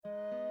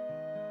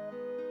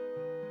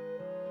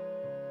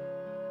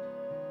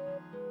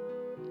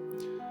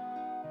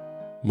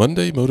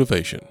Monday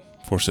Motivation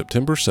for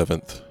September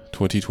 7th,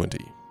 2020.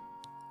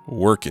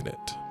 Work in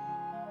it.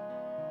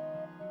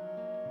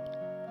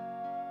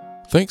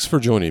 Thanks for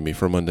joining me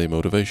for Monday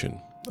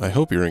Motivation. I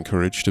hope you're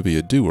encouraged to be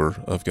a doer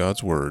of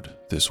God's Word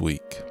this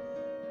week.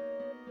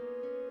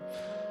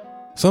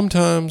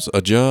 Sometimes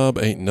a job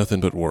ain't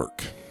nothing but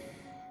work.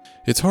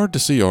 It's hard to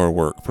see our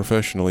work,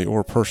 professionally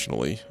or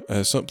personally,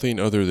 as something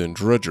other than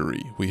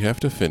drudgery we have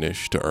to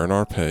finish to earn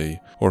our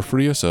pay or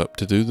free us up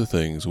to do the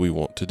things we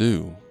want to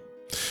do.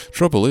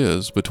 Trouble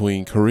is,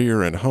 between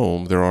career and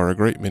home, there are a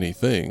great many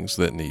things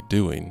that need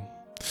doing.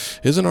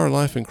 Isn't our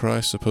life in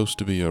Christ supposed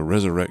to be a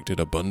resurrected,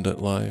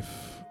 abundant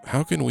life?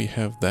 How can we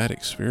have that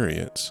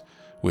experience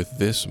with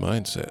this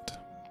mindset?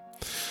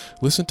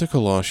 Listen to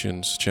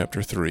Colossians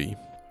chapter 3,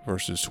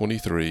 verses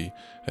 23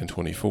 and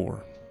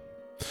 24.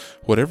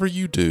 Whatever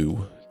you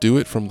do, do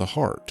it from the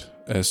heart,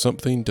 as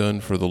something done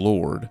for the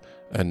Lord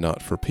and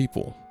not for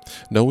people,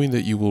 knowing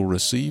that you will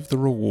receive the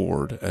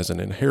reward as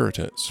an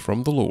inheritance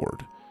from the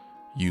Lord.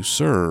 You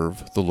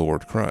serve the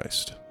Lord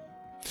Christ.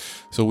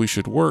 So we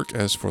should work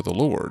as for the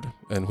Lord,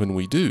 and when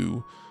we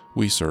do,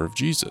 we serve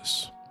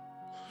Jesus.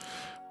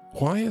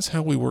 Why is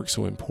how we work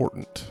so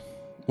important?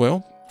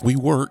 Well, we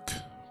work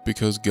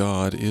because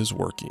God is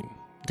working.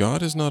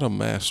 God is not a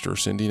master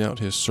sending out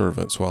his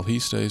servants while he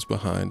stays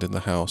behind in the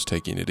house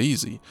taking it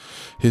easy.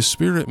 His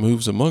Spirit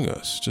moves among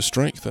us to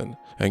strengthen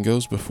and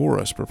goes before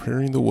us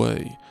preparing the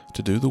way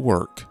to do the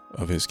work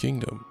of his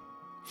kingdom.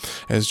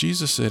 As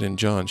Jesus said in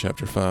John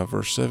chapter 5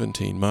 verse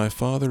 17, "My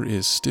Father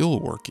is still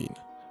working,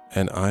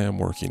 and I am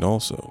working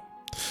also."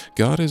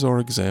 God is our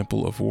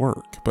example of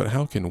work, but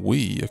how can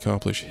we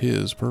accomplish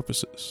his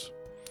purposes?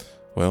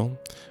 Well,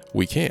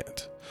 we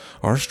can't.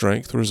 Our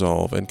strength,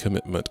 resolve, and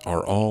commitment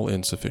are all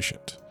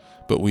insufficient,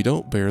 but we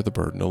don't bear the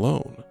burden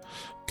alone.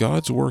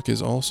 God's work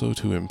is also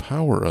to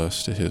empower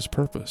us to his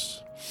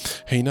purpose.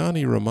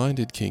 Hanani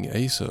reminded King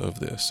Asa of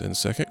this in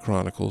 2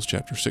 Chronicles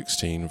chapter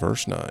 16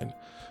 verse 9,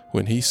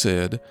 when he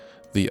said,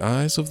 "The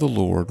eyes of the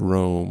Lord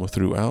roam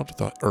throughout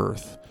the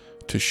earth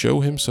to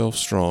show himself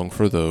strong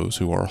for those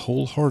who are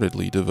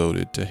wholeheartedly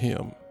devoted to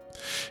him.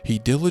 He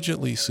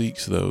diligently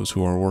seeks those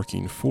who are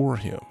working for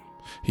him.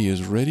 He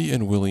is ready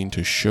and willing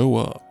to show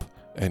up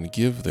and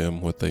give them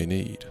what they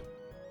need."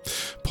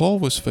 Paul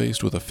was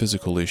faced with a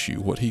physical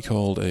issue, what he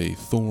called a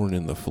thorn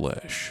in the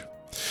flesh.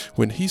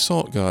 When he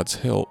sought God's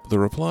help, the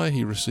reply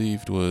he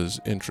received was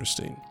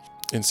interesting.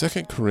 In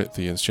 2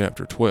 Corinthians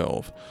chapter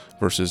 12,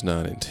 verses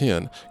 9 and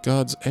 10,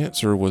 God's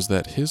answer was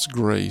that his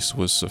grace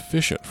was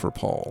sufficient for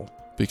Paul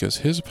because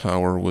his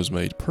power was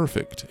made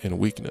perfect in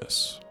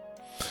weakness.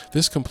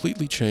 This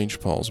completely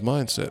changed Paul's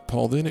mindset.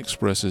 Paul then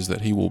expresses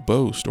that he will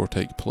boast or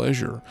take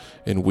pleasure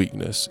in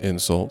weakness,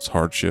 insults,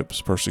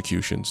 hardships,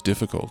 persecutions,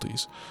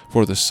 difficulties,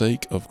 for the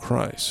sake of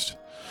Christ.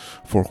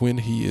 For when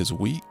he is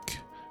weak,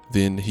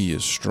 then he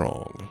is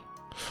strong.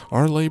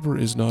 Our labor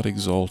is not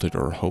exalted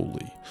or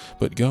holy,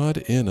 but God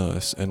in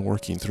us and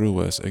working through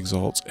us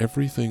exalts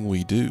everything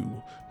we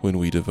do when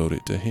we devote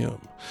it to him.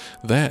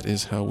 That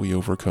is how we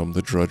overcome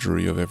the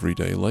drudgery of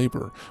everyday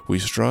labor. We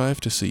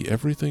strive to see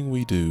everything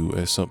we do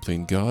as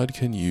something God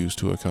can use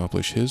to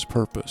accomplish his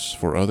purpose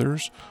for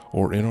others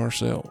or in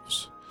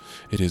ourselves.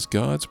 It is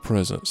God's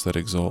presence that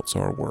exalts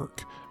our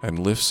work and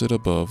lifts it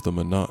above the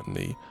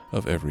monotony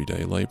of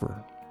everyday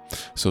labor.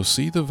 So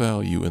see the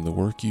value in the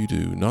work you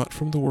do, not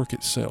from the work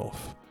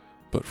itself,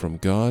 but from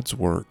God's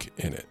work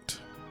in it.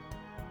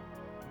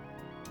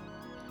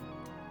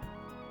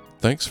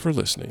 Thanks for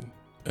listening,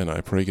 and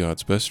I pray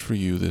God's best for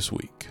you this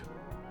week.